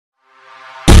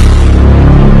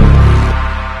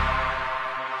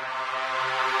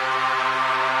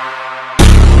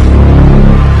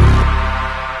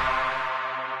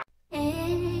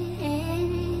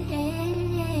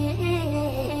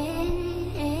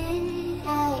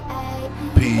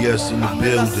PS in the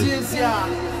building.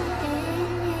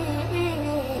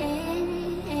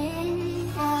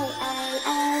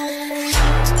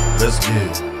 Let's get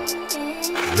it.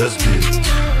 Let's get it.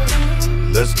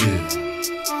 Let's get it.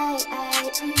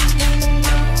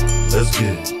 Let's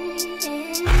get it.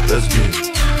 Let's get it.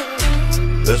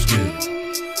 Let's get it.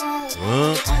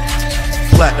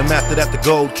 Platinum after that the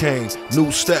gold came.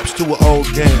 New steps to an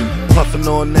old game. Puffing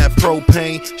on that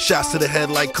propane. Shots to the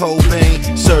head like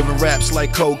Cobain. Serving raps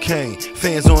like cocaine.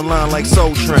 Fans online like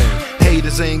Soul Train.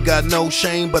 Haters ain't got no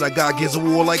shame, but I got Gears of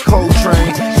War like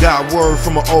Coltrane. Got word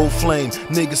from an old flame.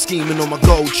 Nigga scheming on my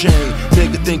gold chain.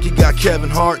 Nigga think he got Kevin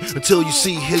Hart until you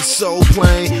see his soul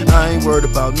plane. I ain't worried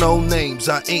about no names.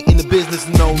 I ain't in the business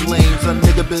of no lanes. A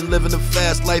nigga been living a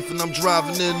fast life and I'm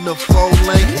driving in the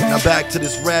 4-lane. Now back to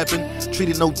this rapping.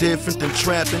 Treated no different than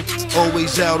trapping.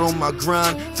 Always out on my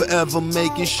grind. Forever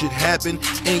making shit happen.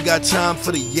 Ain't got time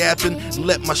for the yapping.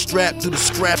 Let my strap do the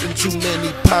scrapping. Too many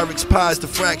Pyrex pies to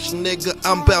fraction, nigga.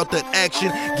 I'm about that action,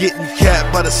 getting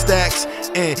capped by the stacks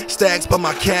and stacks by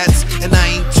my cats. And I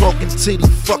ain't talking titty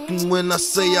fucking when I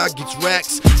say I get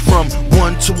racks. From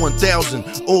 1 to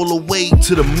 1,000, all the way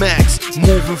to the max.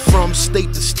 Moving from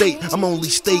state to state, I'm only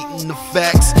stating the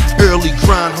facts. Early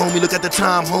grind, homie, look at the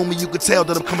time, homie. You could tell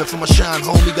that I'm coming from a shine,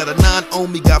 homie. Got a 9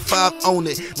 on me, got 5 on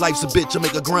it. Life's a bitch, I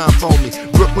make a grind for me.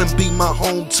 Brooklyn be my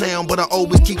hometown, but I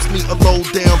always keeps me a low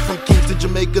down. From Kingston,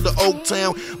 Jamaica to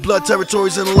Oaktown, blood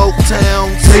territories in low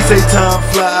towns. They say time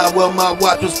fly, well my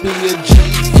watch must be a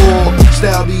G4.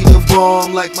 Style be the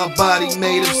bomb like my body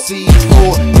made of C4.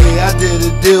 Yeah, I did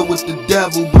a deal with the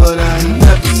devil, but I ain't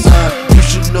never signed. You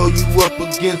should know you up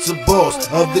against a boss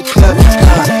of the clever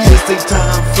kind. They say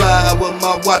time fly, well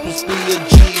my watch must be a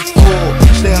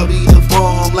G4. Style be the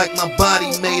bomb like my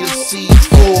body made of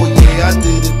C4. Yeah, I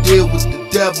did a deal with the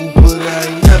devil, but I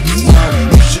ain't never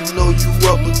signed. You should know you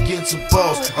up against a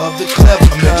boss of the clever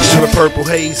kind. Sure, purple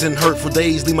haze and hurtful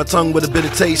days leave my tongue with a bitter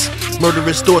taste.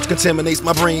 Murderous thoughts contaminates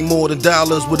my brain more than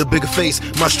dollars with a bigger face.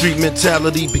 My street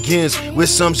mentality begins with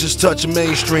some just touching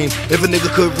mainstream. If a nigga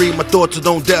could read my thoughts, I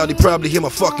don't doubt he'd probably hear my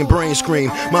fucking brain scream.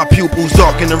 My pupils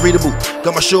dark and unreadable,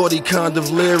 got my shorty kind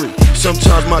of leery.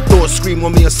 Sometimes my thoughts scream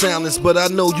on me in silence, but I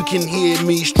know you can hear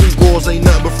me. Street wars ain't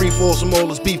nothing but free falls from all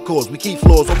this beef cause. We keep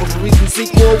flaws, open for reason,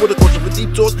 seek more with a course of a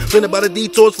deep tours. Blended by the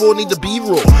detours for need to be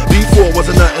raw. Before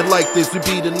wasn't nothing like this, we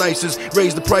be the nicest.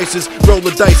 Raise the prices, roll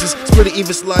the dices, split it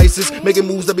even slices. Making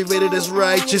moves that be rated as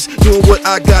righteous. Doing what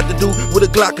I got to do with a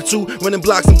Glock or 2. Running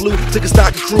blocks in blue, take a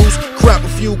stock of cruise. Crop a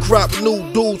few, crop a new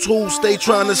dudes who stay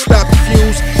trying to stop the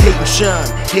fuse. Hate and shine,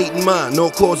 hating mine. No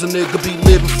cause a nigga be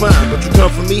living fine. But you come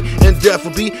for me and death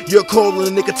will be your call in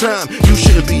the nick of time. You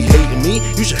shouldn't be hating me,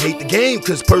 you should hate the game.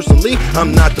 Cause personally,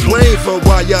 I'm not to blame for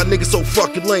why y'all niggas so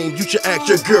fucking lame. You should act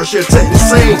your girl, should take the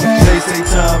same. They say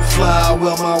time fly,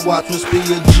 well my watch must be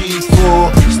a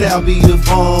G4. Style be the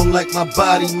bomb like my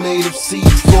body made of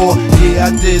C4. Yeah,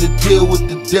 I did a deal with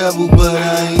the devil, but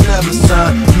I ain't never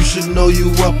signed. You should know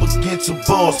you up against a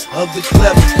boss of the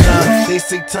clever kind. They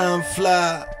say time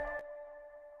fly.